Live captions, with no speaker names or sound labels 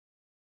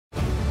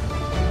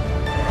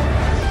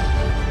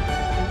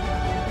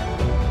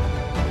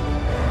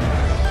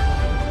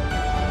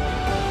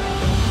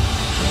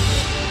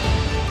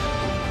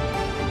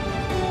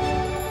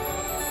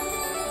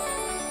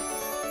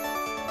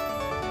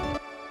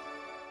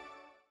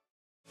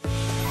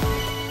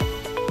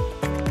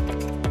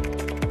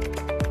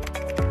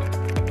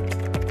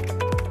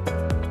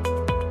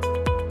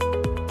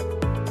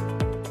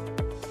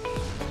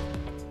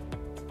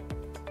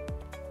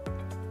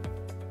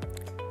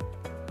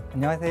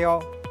안녕하세요.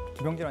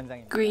 김용진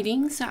원장입니다.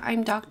 Greetings,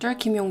 I'm Dr.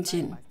 Kim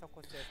Yong-jin.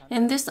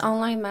 In this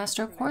online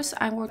master course,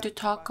 I'm going to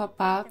talk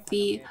about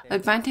the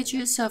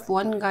advantages of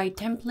OneGuide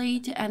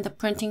template and the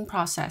printing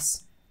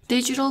process.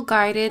 Digital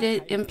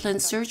guided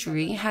implant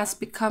surgery has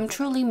become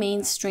truly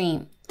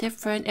mainstream.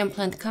 Different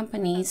implant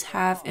companies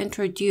have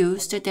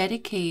introduced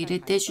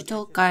dedicated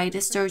digital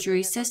guided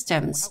surgery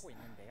systems.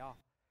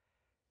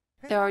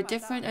 There are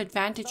different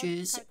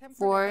advantages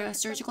for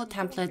surgical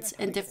templates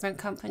in different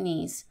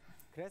companies.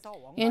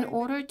 In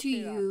order to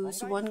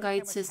use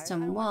OneGuide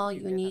system well,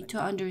 you need to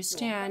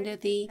understand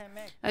the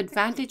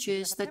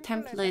advantages the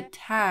template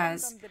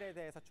has.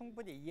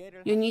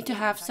 You need to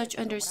have such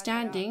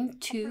understanding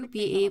to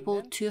be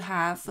able to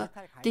have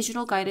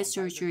digital guided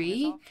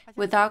surgery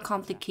without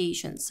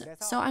complications.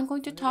 So I'm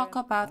going to talk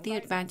about the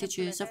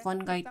advantages of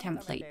OneGuide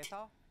template.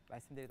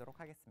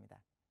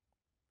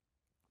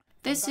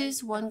 This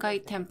is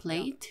OneGuide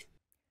template.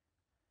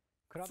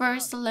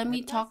 First, let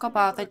me talk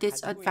about the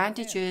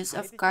disadvantages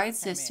of guide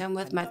system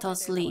with metal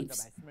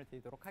sleeves.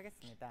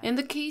 In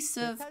the case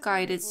of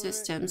guided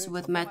systems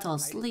with metal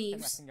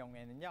sleeves,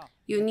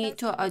 you need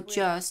to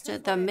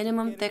adjust the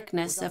minimum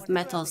thickness of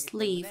metal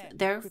sleeve.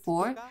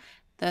 Therefore,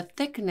 the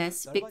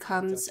thickness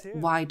becomes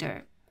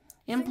wider.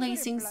 In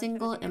placing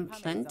single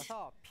implant,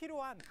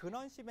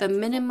 the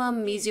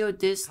minimum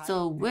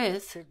mesiodistal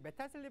width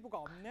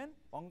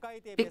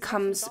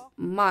becomes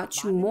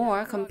much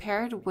more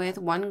compared with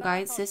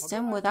OneGuide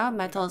system without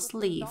metal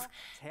sleeve.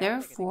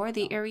 Therefore,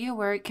 the area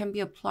where it can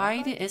be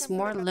applied is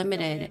more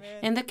limited.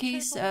 In the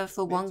case of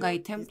a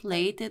OneGuide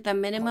template, the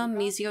minimum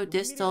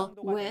mesiodistal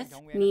width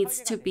needs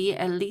to be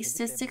at least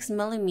 6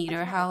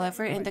 mm.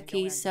 However, in the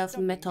case of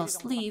metal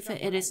sleeve,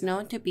 it is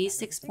known to be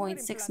 6.6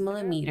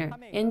 mm.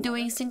 In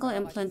doing single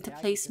implant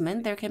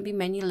placement, there can be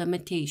many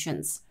limitations.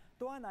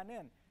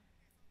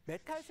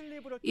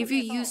 If you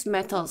use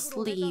metal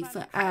sleeve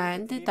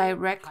and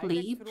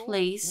directly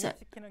place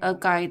a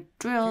guide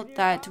drill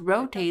that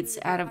rotates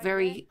at a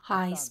very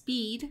high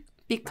speed,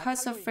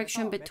 because of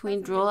friction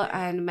between drill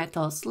and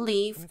metal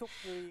sleeve,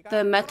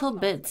 the metal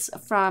bits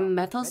from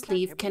metal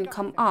sleeve can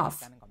come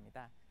off.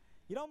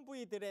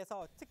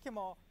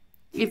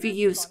 If you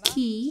use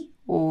key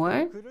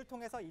or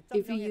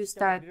if you use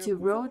that to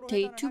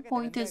rotate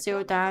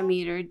 2.0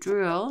 diameter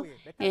drill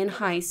in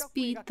high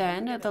speed,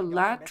 then the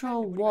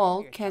lateral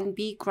wall can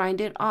be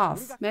grinded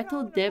off.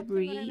 Metal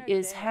debris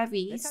is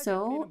heavy,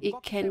 so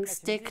it can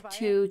stick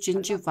to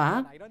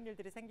gingiva.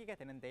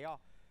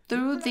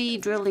 Through the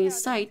drilling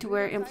site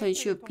where implant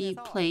should be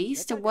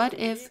placed, what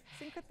if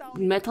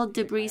metal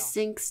debris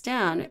sinks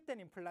down?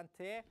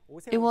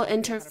 It will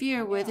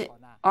interfere with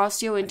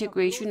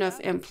osseointegration of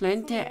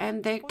implant,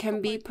 and there can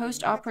be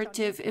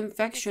post-operative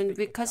infection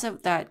because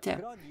of that.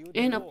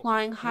 In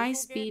applying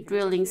high-speed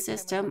drilling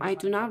system, I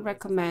do not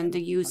recommend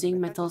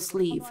using metal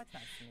sleeve.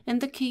 In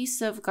the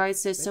case of guide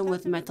system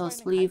with metal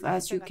sleeve,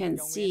 as you can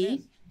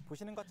see,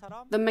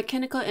 the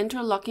mechanical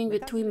interlocking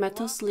between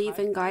metal sleeve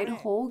and guide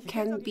hole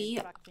can be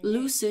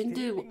loosened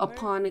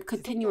upon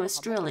continuous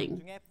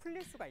drilling.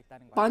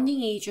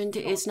 Bonding agent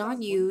is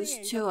not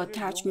used to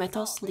attach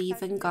metal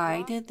sleeve and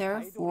guide.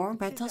 Therefore,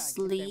 metal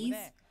sleeve,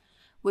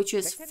 which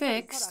is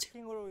fixed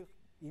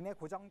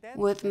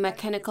with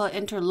mechanical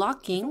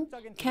interlocking,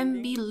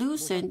 can be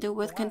loosened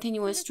with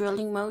continuous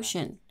drilling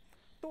motion.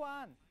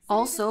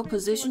 Also,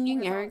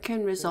 positioning error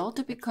can result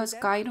because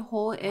guide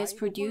hole is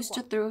produced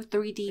through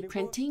 3D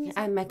printing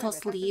and metal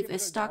sleeve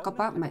is stock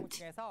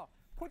abutment.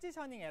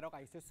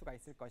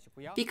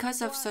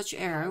 Because of such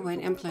error, when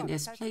implant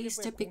is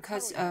placed,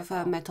 because of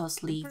metal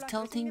sleeve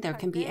tilting, there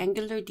can be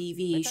angular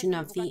deviation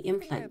of the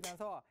implant.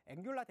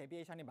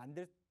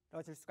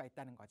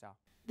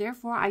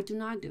 Therefore, I do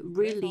not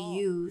really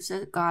use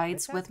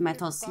guides with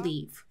metal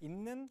sleeve.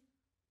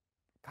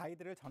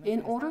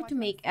 In order to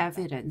make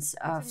evidence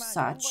of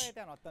such,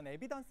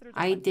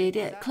 I did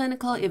a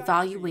clinical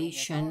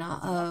evaluation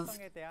of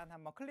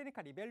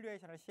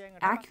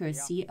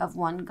accuracy of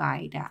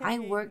OneGuide. I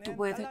worked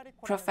with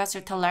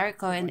Professor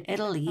Tallarico in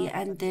Italy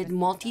and did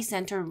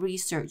multi-center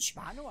research.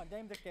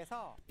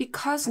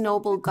 Because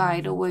Noble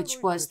Guide,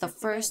 which was the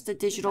first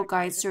digital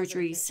guide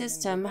surgery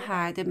system,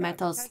 had a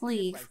metal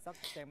sleeve,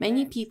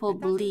 many people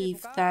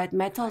believe that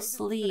metal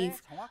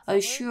sleeve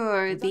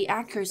assure the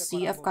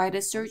accuracy of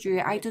guided surgery.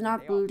 I do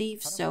not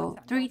believe so.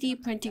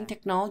 3D printing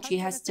technology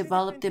has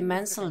developed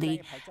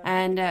immensely,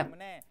 and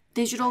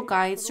digital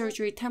guide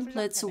surgery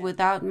templates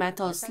without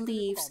metal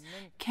sleeves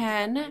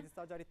can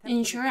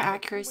ensure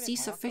accuracy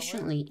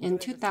sufficiently. In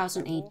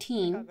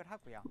 2018,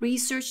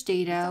 research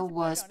data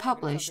was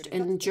published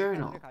in a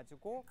journal.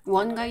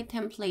 OneGuide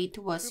template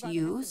was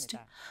used,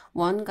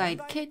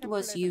 OneGuide kit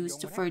was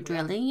used for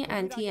drilling,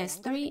 and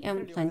TS3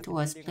 implant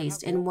was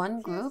placed in one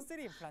group.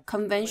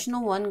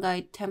 Conventional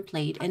OneGuide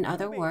template, in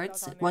other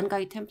words,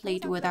 OneGuide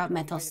template without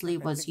metal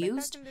sleeve was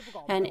used,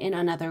 and in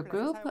another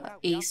group,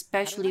 a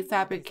specially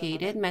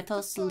fabricated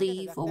metal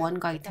sleeve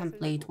OneGuide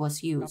template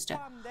was used.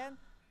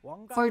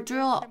 For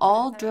drill,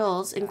 all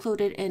drills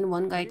included in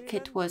OneGuide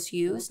kit was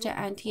used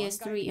and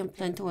TS3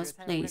 implant was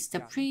placed.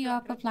 The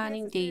pre-op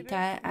planning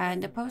data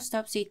and the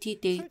post-op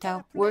CT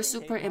data were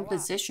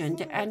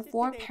superimpositioned and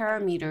 4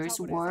 parameters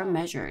were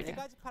measured.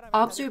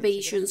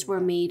 Observations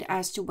were made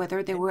as to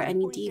whether there were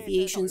any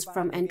deviations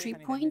from entry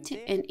point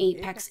in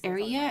apex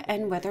area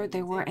and whether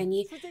there were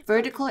any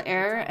vertical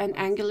error and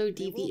angular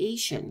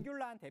deviation.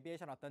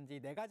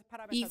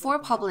 Before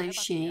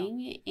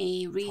publishing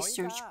a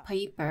research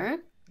paper,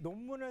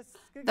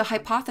 the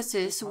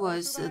hypothesis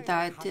was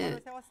that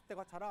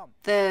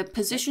the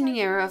positioning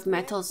error of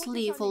metal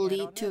sleeve will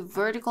lead to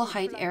vertical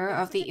height error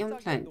of the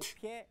implant.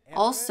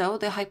 Also,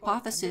 the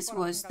hypothesis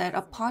was that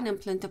upon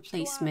implant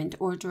placement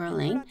or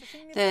drilling,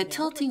 the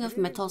tilting of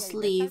metal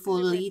sleeve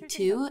will lead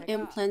to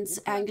implant's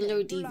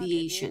angular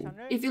deviation.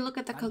 If you look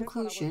at the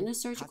conclusion,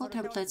 surgical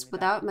templates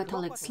without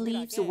metallic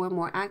sleeves were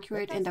more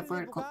accurate in the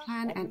vertical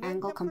plan and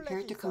angle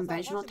compared to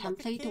conventional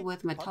template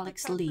with metallic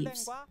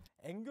sleeves.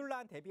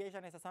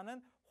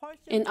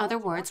 In other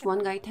words,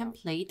 OneGuide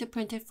template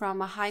printed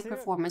from a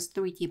high-performance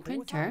 3D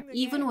printer,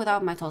 even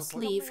without metal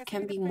sleeve,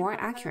 can be more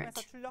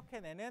accurate.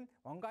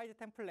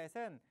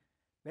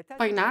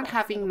 By not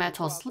having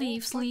metal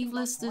sleeve,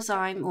 sleeveless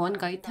design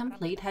OneGuide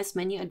template has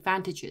many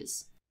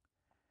advantages.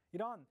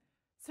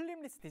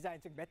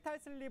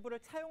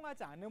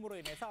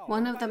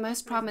 One of the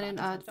most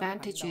prominent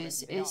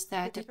advantages is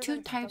that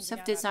 2 types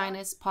of design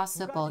is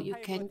possible. You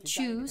can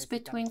choose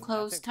between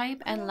closed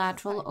type and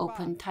lateral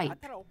open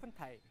type.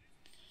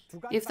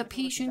 If the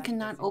patient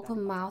cannot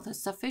open mouth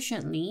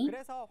sufficiently,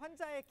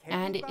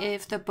 and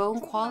if the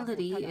bone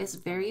quality is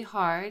very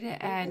hard,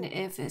 and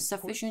if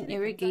sufficient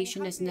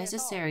irrigation is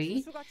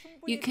necessary,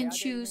 you can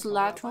choose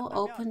lateral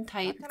open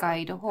type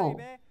guide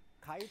hole.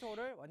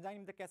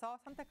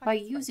 By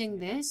using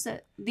this,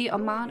 the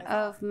amount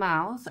of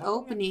mouth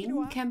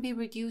opening can be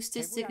reduced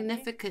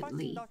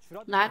significantly.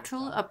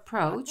 Lateral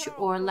approach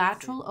or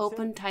lateral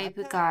open type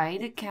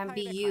guide can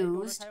be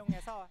used,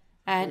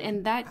 and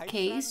in that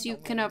case, you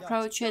can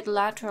approach it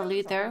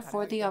laterally,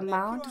 therefore the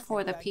amount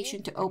for the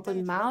patient to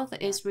open mouth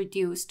is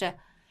reduced.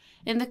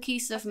 In the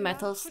case of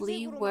metal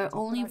sleeve, where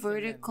only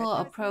vertical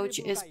approach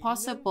is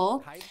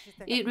possible,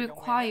 it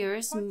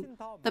requires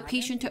the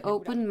patient to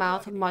open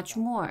mouth much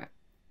more.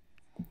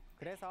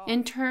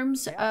 In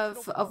terms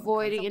of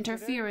avoiding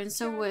interference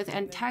with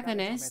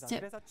antagonists,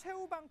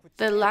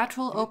 the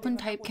lateral open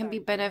type can be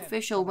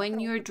beneficial when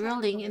you're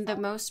drilling in the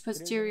most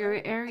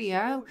posterior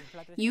area.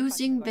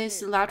 Using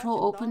this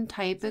lateral open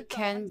type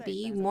can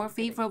be more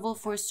favorable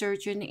for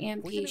surgeon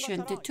and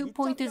patient. The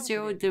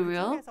 2.0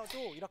 drill,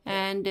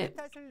 and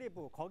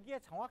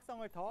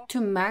to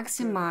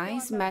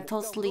maximize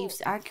metal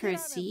sleeve's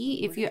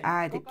accuracy, if you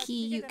add a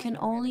key, you can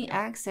only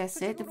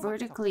access it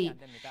vertically.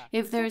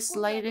 If there's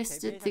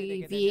slightest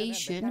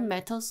deviation,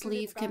 metal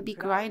sleeve can be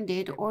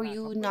grinded or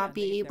you will not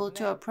be able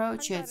to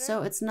approach it,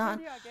 so it's not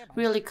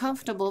really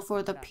comfortable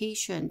for the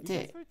patient.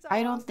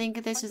 I don't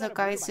think this is a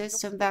guide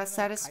system that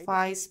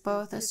satisfies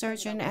both the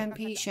surgeon and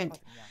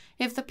patient.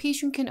 If the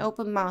patient can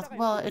open mouth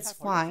well, it's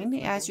fine.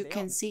 As you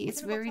can see,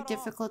 it's very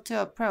difficult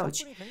to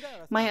approach.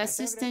 My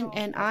assistant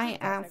and I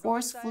am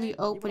forcefully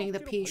opening the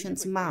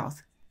patient's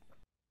mouth.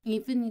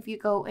 Even if you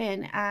go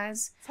in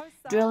as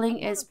drilling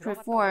is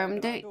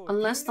performed,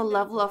 unless the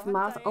level of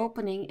mouth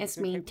opening is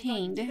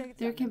maintained,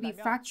 there can be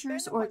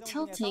fractures or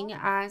tilting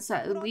as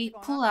we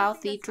pull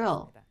out the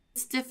drill.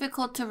 It's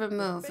difficult to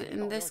remove.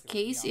 In this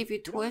case, if you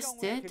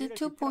twist it, the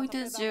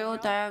 2.0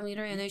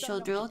 diameter initial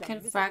drill can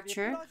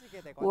fracture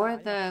or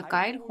the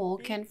guide hole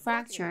can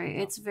fracture.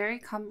 It's very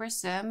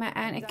cumbersome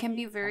and it can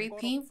be very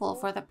painful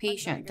for the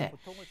patient.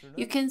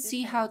 You can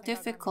see how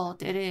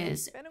difficult it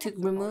is to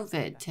remove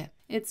it.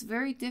 It's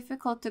very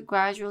difficult to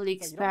gradually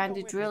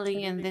expand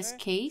drilling in this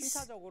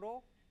case.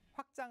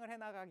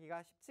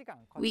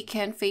 We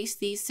can face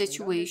these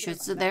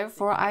situations,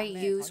 therefore I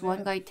use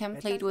OneGuide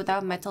template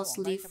without metal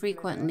sleeve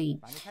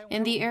frequently.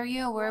 In the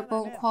area where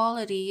bone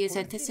quality is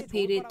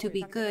anticipated to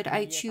be good,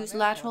 I choose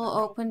lateral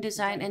open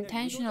design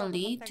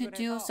intentionally to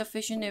do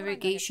sufficient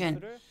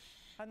irrigation.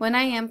 When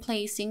I am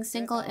placing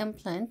single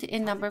implant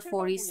in number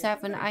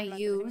 47, I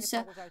use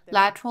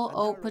lateral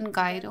open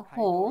guide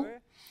hole,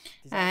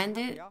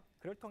 and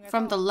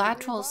from the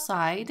lateral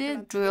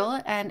side,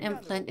 drill and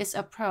implant is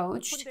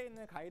approached.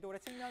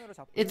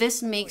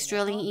 This makes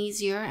drilling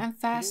easier and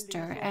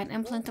faster, and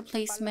implant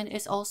placement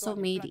is also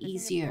made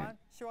easier.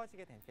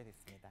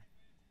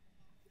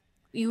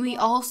 We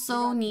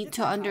also need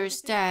to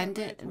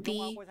understand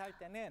the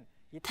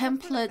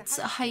template's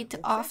height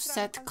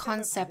offset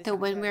concept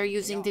when we're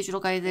using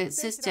digital guided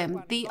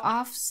system. The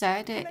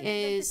offset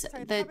is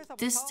the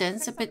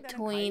distance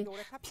between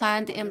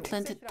planned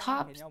implant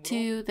top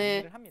to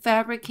the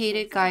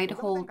fabricated guide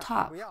hole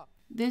top.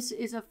 This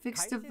is a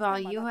fixed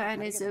value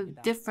and is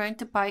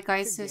different by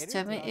guide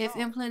system. If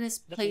implant is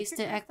placed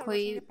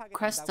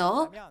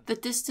equicrestal, the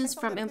distance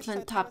from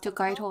implant top to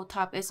guide hole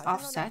top is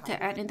offset,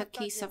 and in the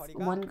case of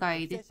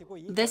OneGuide,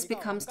 this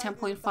becomes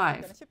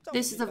 10.5.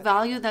 This is a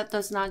value that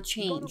does not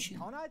change.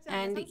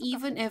 And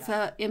even if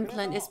an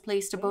implant is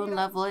placed bone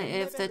level,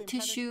 if the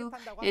tissue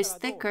is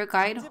thicker,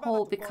 guide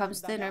hole becomes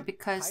thinner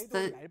because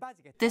the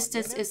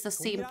distance is the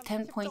same,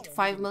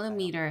 10.5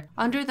 millimeter.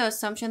 Under the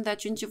assumption that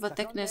gingiva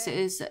thickness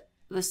is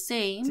the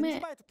same,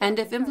 and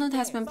if implant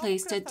has been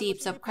placed deep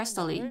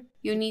subcrestally,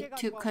 you need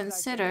to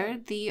consider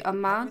the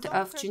amount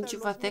of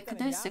gingiva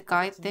thickness,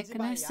 guide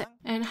thickness,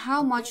 and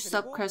how much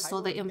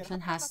subcrestal the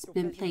implant has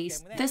been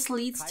placed. This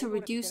leads to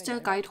reduced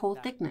guide hole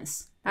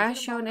thickness. As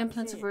shown,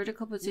 implant's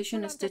vertical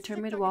position is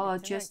determined while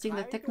adjusting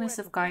the thickness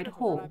of guide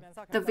hole.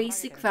 The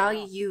basic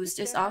value used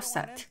is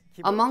offset.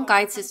 Among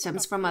guide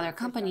systems from other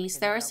companies,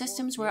 there are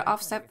systems where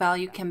offset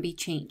value can be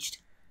changed.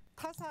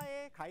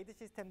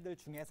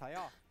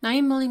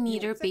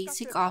 9mm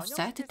basic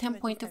offset,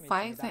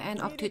 10.5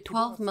 and up to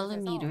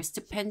 12mm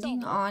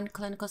depending on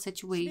clinical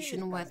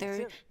situation,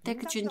 whether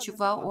thick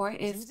gingiva or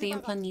if the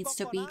implant needs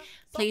to be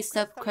placed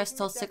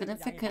subcrestal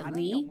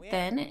significantly,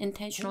 then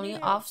intentionally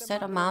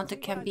offset amount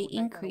can be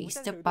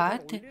increased,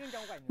 but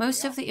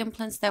most of the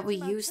implants that we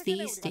use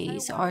these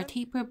days are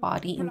taper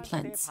body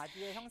implants.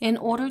 In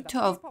order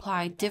to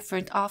apply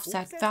different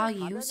offset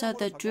values,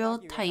 the drill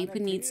type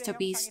needs to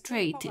be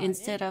straight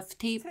instead of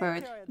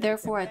tapered.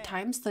 Therefore, at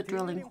times, the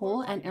drilling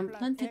hole and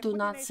implant do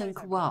not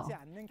sync well.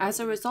 As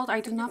a result, I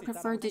do not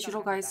prefer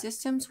digital guide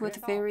systems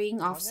with varying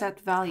offset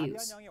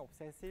values.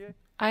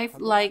 I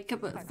like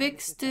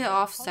fixed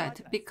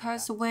offset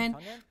because when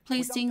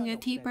placing a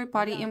tapered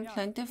body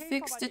implant, the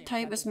fixed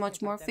type is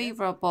much more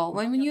favorable.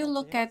 When you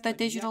look at the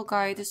digital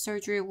guide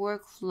surgery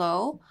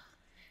workflow,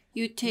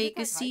 you take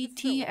a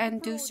CT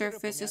and do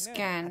surface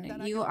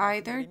scan. You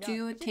either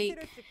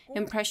take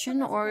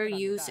impression or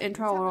use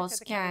intraoral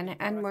scan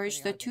and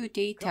merge the two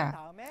data.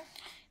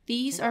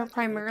 These are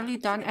primarily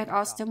done at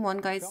Osstem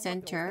OneGuide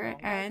Center,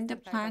 and the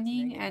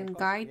planning and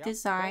guide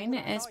design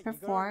is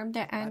performed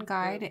and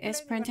guide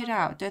is printed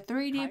out. A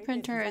 3D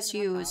printer is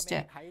used.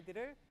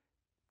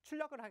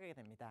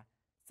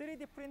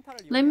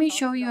 Let me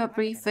show you a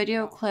brief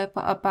video clip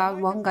about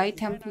OneGuide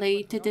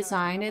template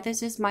design.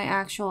 This is my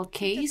actual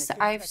case.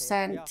 I've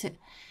sent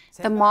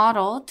the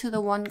model to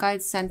the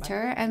OneGuide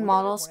Center and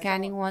model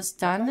scanning was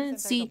done.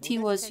 CT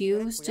was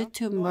used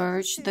to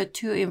merge the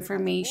two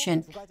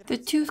information. The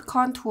tooth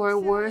contour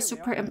were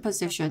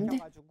superimpositioned.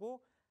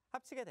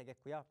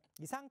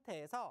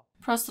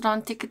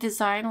 Prosthodontic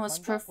design was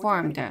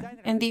performed.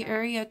 In the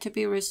area to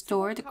be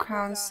restored,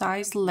 crown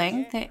size,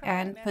 length,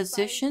 and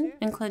position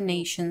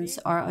inclinations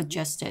are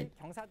adjusted.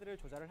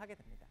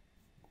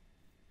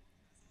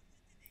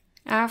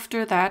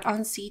 After that,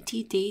 on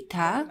CT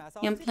data,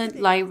 implant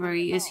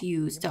library is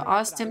used. The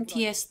Osstem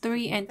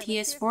TS3 and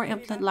TS4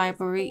 implant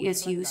library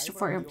is used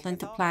for implant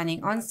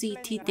planning. On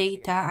CT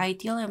data,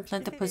 ideal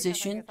implant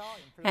position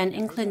and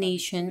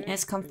inclination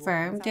is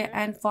confirmed,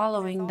 and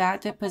following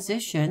that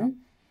position,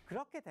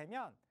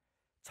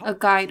 a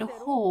guide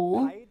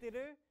hole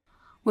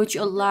which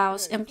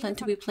allows implant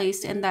to be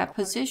placed in that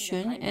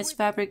position is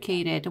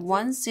fabricated.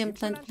 Once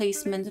implant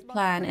placement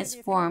plan is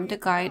formed, the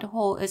guide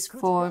hole is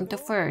formed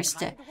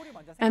first,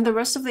 and the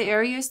rest of the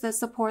areas that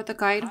support the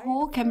guide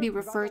hole can be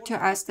referred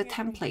to as the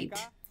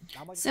template.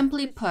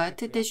 Simply put,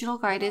 digital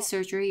guided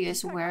surgery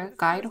is where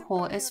guide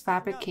hole is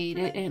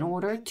fabricated in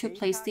order to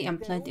place the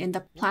implant in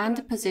the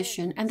planned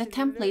position, and the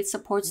template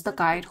supports the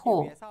guide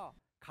hole.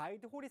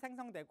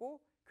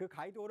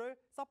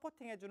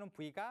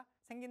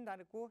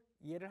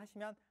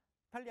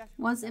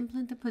 Once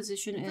implant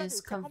position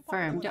is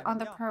confirmed on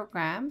the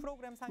program,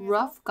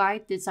 rough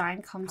guide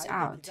design comes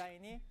out.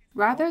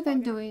 Rather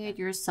than doing it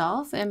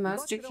yourself, in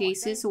most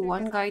cases,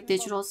 OneGuide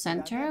Digital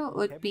Center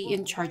would be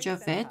in charge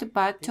of it,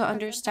 but to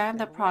understand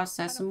the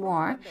process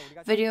more,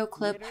 video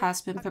clip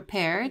has been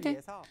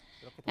prepared,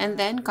 and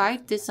then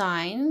guide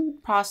design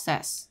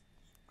process.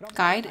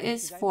 Guide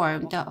is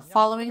formed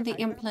following the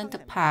implant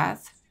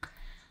path,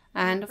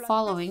 and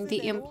following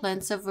the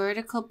implant's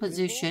vertical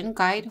position,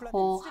 guide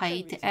hole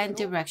height and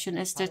direction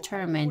is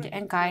determined,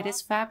 and guide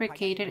is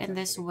fabricated in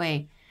this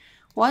way.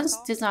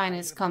 Once design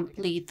is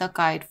complete, the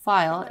guide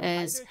file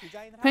is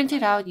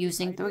printed out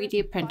using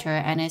 3D printer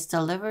and is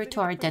delivered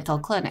to our dental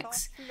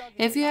clinics.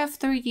 If you have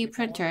 3D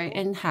printer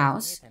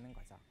in-house,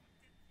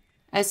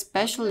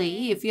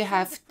 especially if you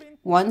have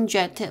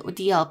OneJet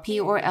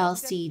DLP or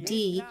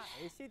LCD,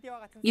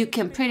 you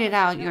can print it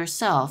out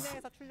yourself.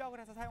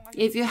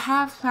 If you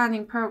have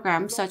planning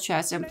programs such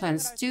as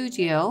Implant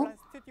Studio,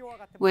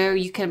 where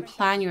you can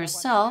plan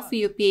yourself,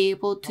 you'll be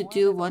able to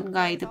do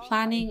OneGuide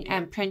planning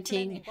and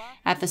printing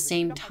at the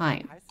same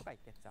time.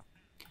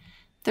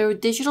 Through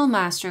Digital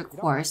Master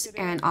Course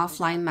and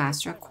Offline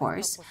Master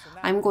Course,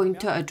 I'm going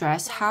to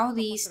address how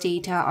these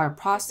data are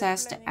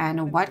processed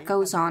and what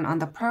goes on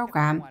the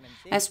program,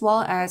 as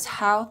well as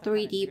how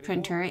 3D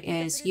printer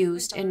is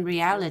used in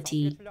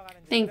reality.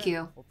 Thank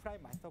you.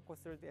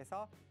 코스에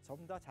대해서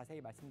좀 더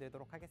자세히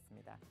말씀드리도록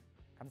하겠습니다.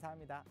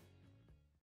 감사합니다.